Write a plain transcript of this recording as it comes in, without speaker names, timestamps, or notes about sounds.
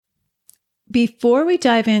Before we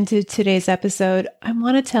dive into today's episode, I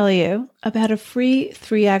want to tell you about a free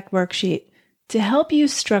 3-act worksheet to help you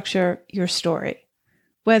structure your story.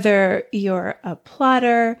 Whether you're a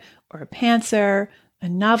plotter or a pantser, a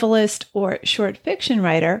novelist, or short fiction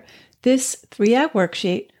writer, this 3-act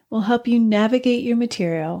worksheet will help you navigate your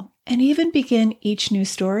material and even begin each new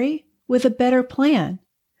story with a better plan.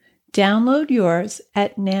 Download yours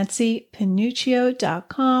at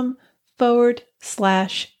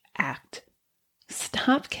nancypanuccio.com/act.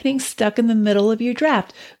 Stop getting stuck in the middle of your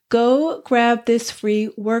draft. Go grab this free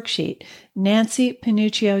worksheet,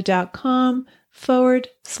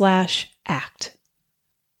 nancypanuccio.com/act.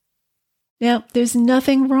 Now, there's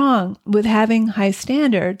nothing wrong with having high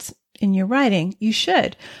standards in your writing. You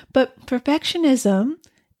should, but perfectionism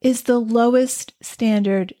is the lowest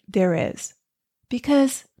standard there is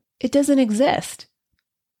because it doesn't exist.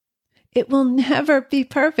 It will never be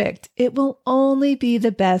perfect. It will only be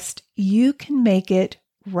the best you can make it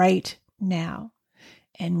right now.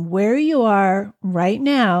 And where you are right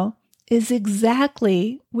now is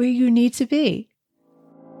exactly where you need to be.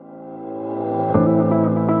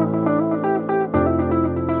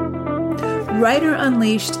 Writer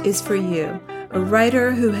Unleashed is for you, a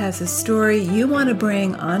writer who has a story you want to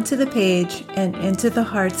bring onto the page and into the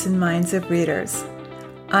hearts and minds of readers.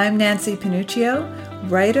 I'm Nancy Panuccio,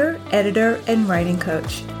 writer, editor, and writing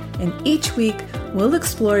coach. And each week, we'll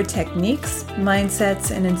explore techniques,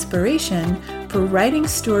 mindsets, and inspiration for writing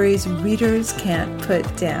stories readers can't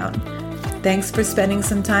put down. Thanks for spending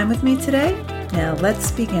some time with me today. Now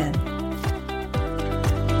let's begin.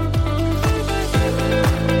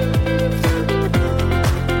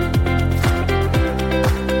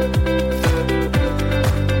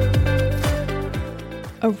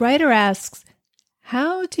 A writer asks,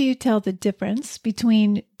 how do you tell the difference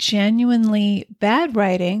between genuinely bad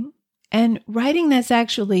writing and writing that's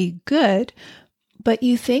actually good, but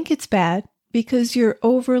you think it's bad because you're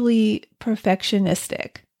overly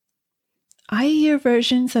perfectionistic? I hear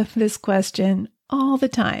versions of this question all the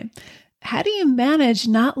time. How do you manage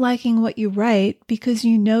not liking what you write because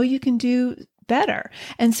you know you can do better,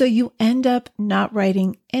 and so you end up not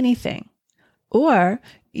writing anything? Or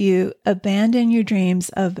you abandon your dreams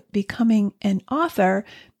of becoming an author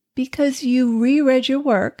because you reread your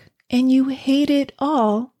work and you hate it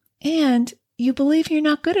all and you believe you're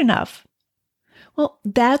not good enough. Well,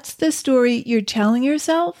 that's the story you're telling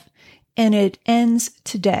yourself, and it ends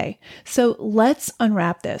today. So let's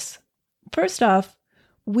unwrap this. First off,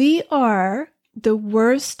 we are the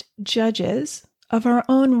worst judges of our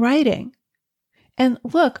own writing. And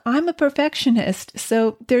look, I'm a perfectionist,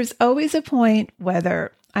 so there's always a point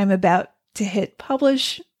whether I'm about to hit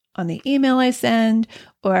publish on the email I send,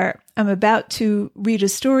 or I'm about to read a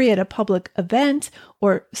story at a public event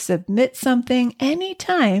or submit something.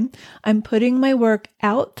 Anytime I'm putting my work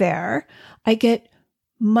out there, I get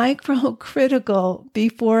micro-critical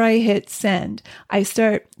before I hit send. I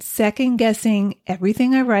start second-guessing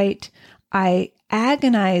everything I write. I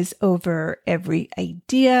agonize over every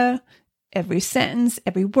idea, every sentence,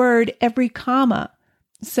 every word, every comma.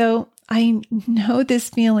 So I know this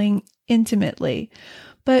feeling intimately,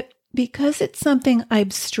 but because it's something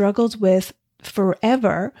I've struggled with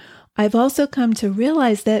forever, I've also come to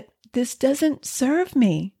realize that this doesn't serve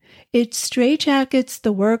me. It straitjackets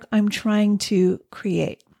the work I'm trying to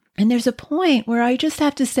create. And there's a point where I just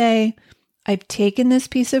have to say, I've taken this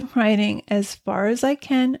piece of writing as far as I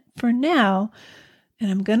can for now,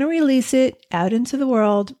 and I'm going to release it out into the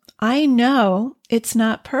world. I know it's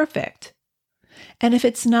not perfect. And if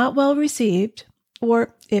it's not well received,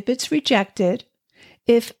 or if it's rejected,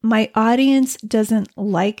 if my audience doesn't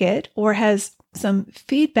like it or has some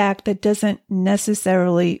feedback that doesn't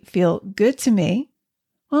necessarily feel good to me,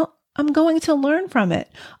 well, I'm going to learn from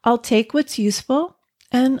it. I'll take what's useful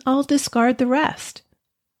and I'll discard the rest.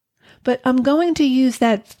 But I'm going to use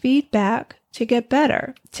that feedback to get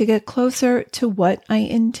better, to get closer to what I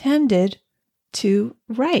intended to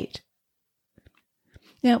write.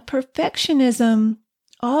 Now, perfectionism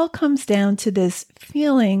all comes down to this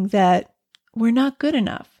feeling that we're not good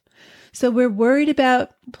enough. So we're worried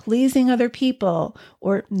about pleasing other people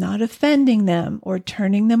or not offending them or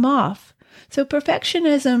turning them off. So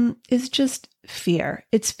perfectionism is just fear.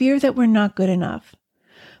 It's fear that we're not good enough.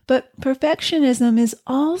 But perfectionism is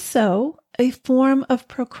also a form of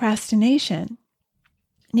procrastination.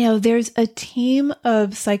 Now, there's a team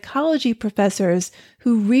of psychology professors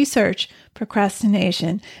who research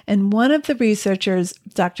procrastination, and one of the researchers,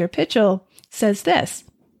 Dr. Pitchell, says this: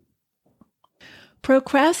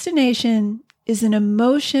 procrastination is an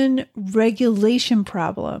emotion regulation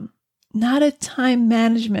problem, not a time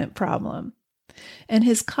management problem. And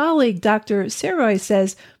his colleague, Dr. Siroy,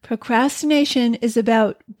 says procrastination is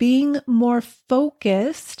about being more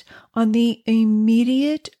focused on the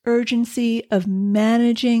immediate urgency of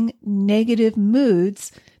managing negative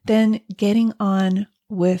moods than getting on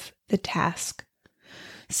with the task.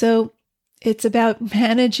 So it's about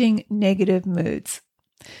managing negative moods.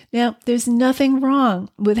 Now, there's nothing wrong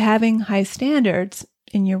with having high standards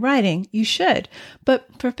in your writing. You should.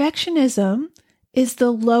 But perfectionism is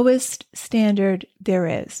the lowest standard there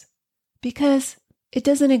is because it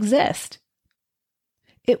doesn't exist.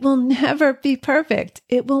 It will never be perfect.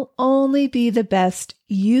 It will only be the best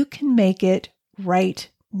you can make it right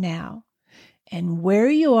now. And where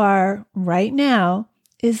you are right now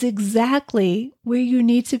is exactly where you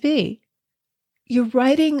need to be. Your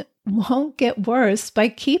writing won't get worse by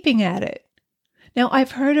keeping at it. Now,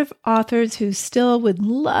 I've heard of authors who still would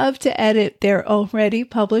love to edit their already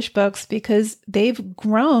published books because they've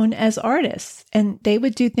grown as artists and they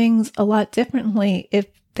would do things a lot differently if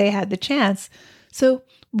they had the chance. So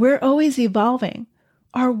we're always evolving.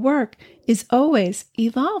 Our work is always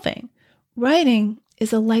evolving. Writing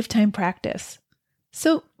is a lifetime practice.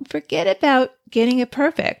 So forget about getting it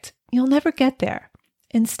perfect. You'll never get there.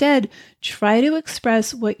 Instead, try to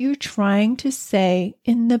express what you're trying to say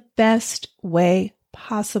in the best way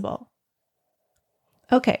possible.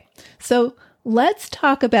 Okay, so let's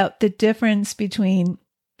talk about the difference between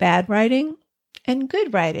bad writing and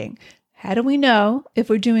good writing. How do we know if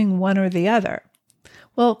we're doing one or the other?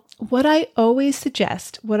 Well, what I always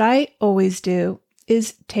suggest, what I always do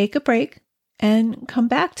is take a break and come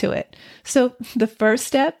back to it. So the first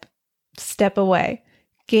step, step away.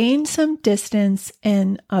 Gain some distance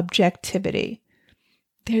and objectivity.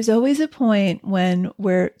 There's always a point when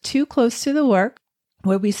we're too close to the work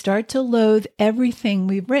where we start to loathe everything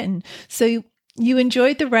we've written. So you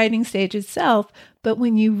enjoyed the writing stage itself, but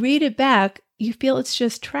when you read it back, you feel it's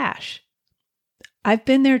just trash. I've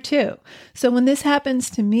been there too. So when this happens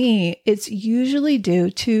to me, it's usually due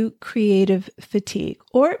to creative fatigue,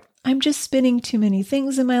 or I'm just spinning too many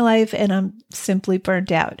things in my life and I'm simply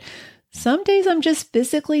burnt out. Some days I'm just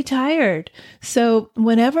physically tired. So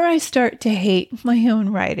whenever I start to hate my own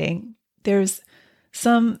writing, there's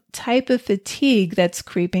some type of fatigue that's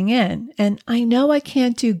creeping in. And I know I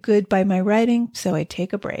can't do good by my writing, so I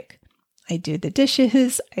take a break. I do the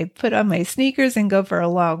dishes, I put on my sneakers and go for a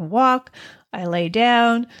long walk. I lay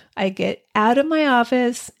down, I get out of my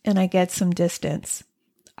office, and I get some distance.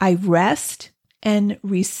 I rest and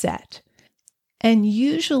reset. And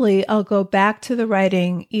usually I'll go back to the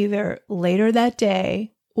writing either later that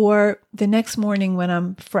day or the next morning when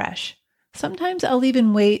I'm fresh. Sometimes I'll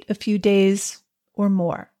even wait a few days or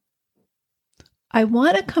more. I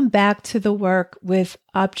want to come back to the work with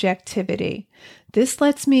objectivity. This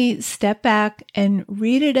lets me step back and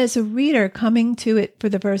read it as a reader coming to it for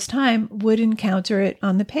the first time would encounter it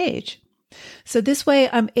on the page. So this way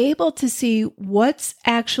I'm able to see what's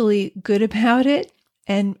actually good about it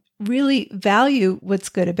and really value what's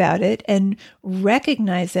good about it and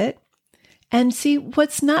recognize it and see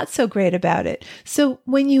what's not so great about it. So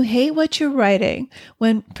when you hate what you're writing,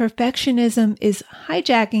 when perfectionism is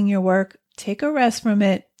hijacking your work, take a rest from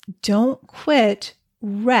it. Don't quit.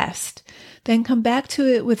 Rest. Then come back to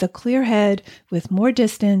it with a clear head, with more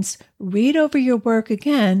distance. Read over your work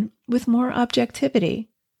again with more objectivity.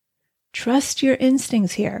 Trust your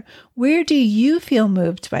instincts here. Where do you feel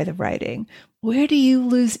moved by the writing? Where do you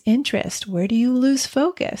lose interest? Where do you lose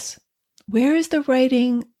focus? Where is the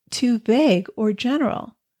writing too vague or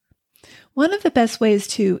general? One of the best ways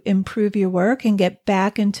to improve your work and get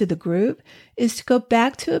back into the groove is to go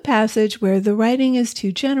back to a passage where the writing is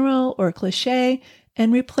too general or cliche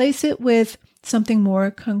and replace it with something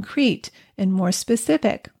more concrete and more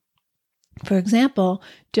specific. For example,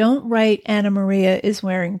 don't write Anna Maria is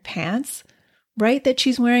wearing pants. Write that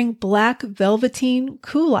she's wearing black velveteen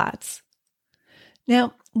culottes.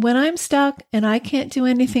 Now, when I'm stuck and I can't do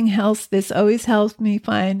anything else, this always helps me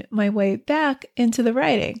find my way back into the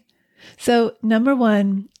writing. So, number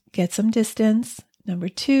 1, get some distance. Number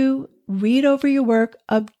 2, read over your work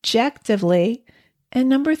objectively. And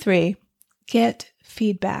number 3, get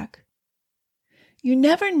feedback. You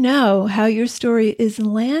never know how your story is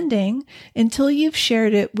landing until you've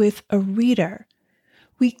shared it with a reader.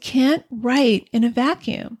 We can't write in a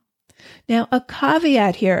vacuum. Now, a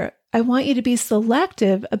caveat here, I want you to be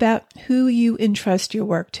selective about who you entrust your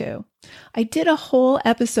work to. I did a whole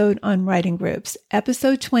episode on writing groups,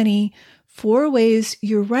 episode 20, 4 ways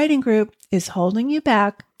your writing group is holding you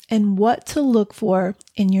back and what to look for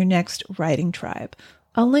in your next writing tribe.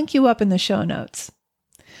 I'll link you up in the show notes.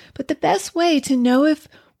 But the best way to know if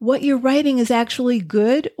what you're writing is actually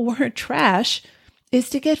good or trash is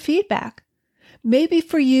to get feedback. Maybe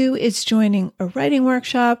for you, it's joining a writing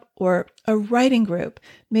workshop or a writing group.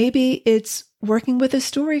 Maybe it's working with a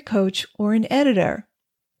story coach or an editor.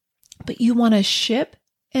 But you want to ship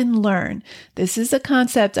and learn. This is a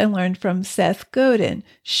concept I learned from Seth Godin.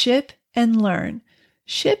 Ship and learn.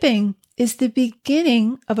 Shipping is the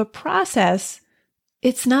beginning of a process.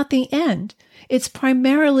 It's not the end. It's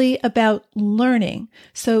primarily about learning.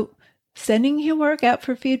 So sending your work out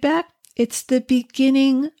for feedback, it's the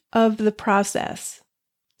beginning of the process.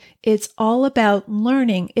 It's all about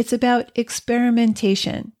learning. It's about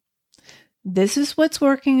experimentation. This is what's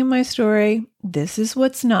working in my story. This is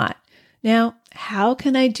what's not. Now, how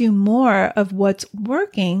can I do more of what's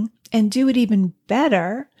working and do it even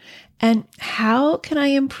better? And how can I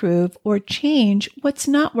improve or change what's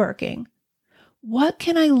not working? What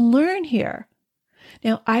can I learn here?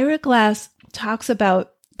 Now, Ira Glass talks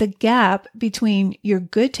about the gap between your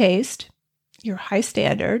good taste, your high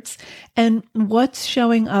standards, and what's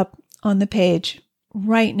showing up on the page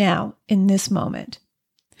right now in this moment.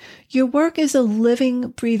 Your work is a living,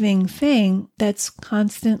 breathing thing that's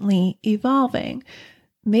constantly evolving.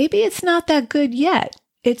 Maybe it's not that good yet.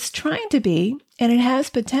 It's trying to be, and it has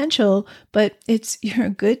potential, but it's your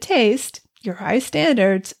good taste, your high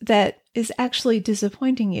standards that is actually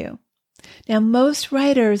disappointing you. Now, most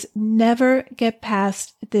writers never get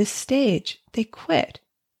past this stage. They quit.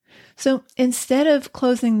 So instead of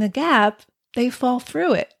closing the gap, they fall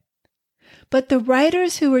through it. But the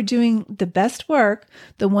writers who are doing the best work,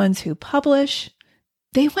 the ones who publish,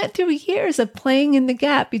 they went through years of playing in the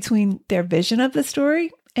gap between their vision of the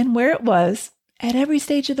story and where it was at every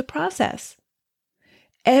stage of the process.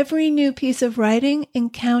 Every new piece of writing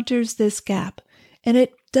encounters this gap, and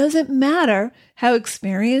it doesn't matter how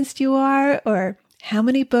experienced you are or how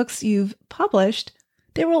many books you've published,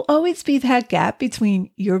 there will always be that gap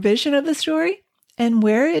between your vision of the story and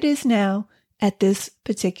where it is now at this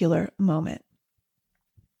particular moment.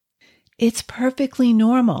 It's perfectly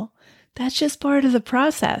normal. That's just part of the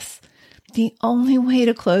process. The only way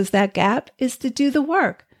to close that gap is to do the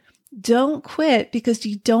work. Don't quit because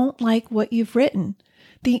you don't like what you've written.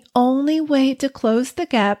 The only way to close the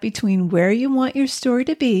gap between where you want your story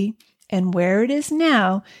to be and where it is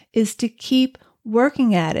now is to keep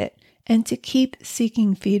working at it and to keep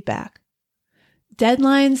seeking feedback.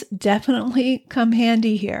 Deadlines definitely come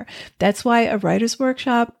handy here. That's why a writer's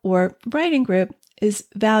workshop or writing group is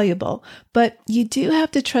valuable, but you do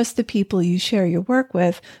have to trust the people you share your work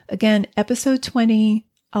with. Again, episode 20,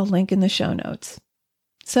 I'll link in the show notes.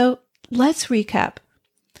 So let's recap.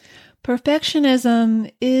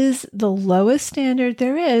 Perfectionism is the lowest standard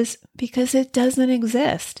there is because it doesn't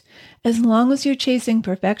exist. As long as you're chasing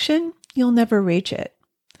perfection, you'll never reach it.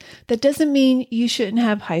 That doesn't mean you shouldn't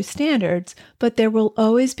have high standards, but there will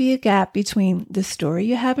always be a gap between the story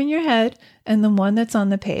you have in your head and the one that's on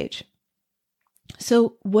the page.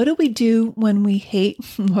 So what do we do when we hate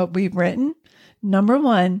what we've written? Number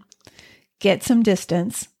 1, get some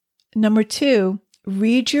distance. Number 2,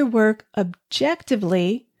 read your work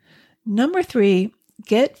objectively. Number 3,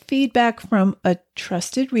 get feedback from a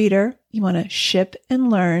trusted reader. You want to ship and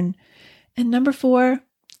learn. And number 4,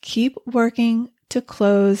 keep working to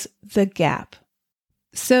close the gap.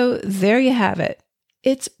 So there you have it.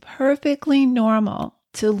 It's perfectly normal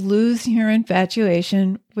to lose your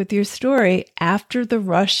infatuation with your story after the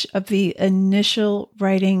rush of the initial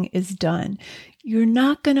writing is done. You're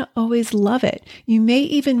not going to always love it. You may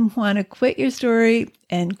even want to quit your story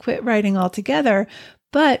and quit writing altogether.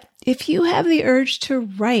 But if you have the urge to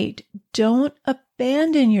write, don't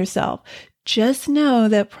abandon yourself. Just know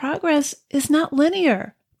that progress is not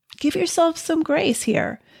linear. Give yourself some grace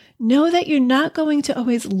here. Know that you're not going to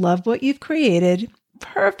always love what you've created.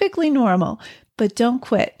 Perfectly normal, but don't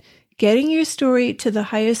quit. Getting your story to the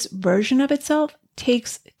highest version of itself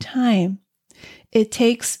takes time. It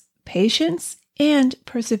takes patience and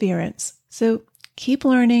perseverance. So keep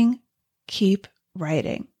learning, keep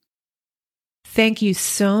writing. Thank you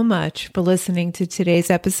so much for listening to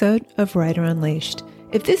today's episode of Writer Unleashed.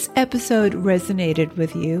 If this episode resonated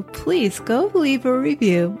with you, please go leave a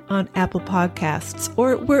review on Apple Podcasts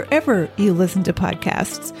or wherever you listen to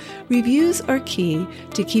podcasts. Reviews are key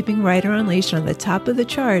to keeping Writer Unleashed on the top of the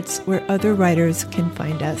charts where other writers can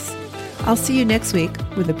find us. I'll see you next week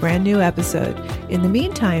with a brand new episode. In the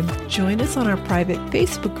meantime, join us on our private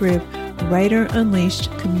Facebook group, Writer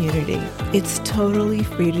Unleashed Community. It's totally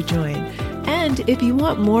free to join. And if you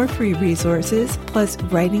want more free resources, plus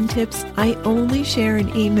writing tips I only share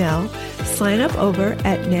in email, sign up over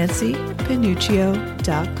at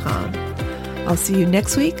nancypanuccio.com. I'll see you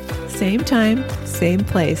next week, same time, same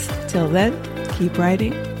place. Till then, keep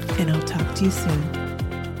writing, and I'll talk to you soon.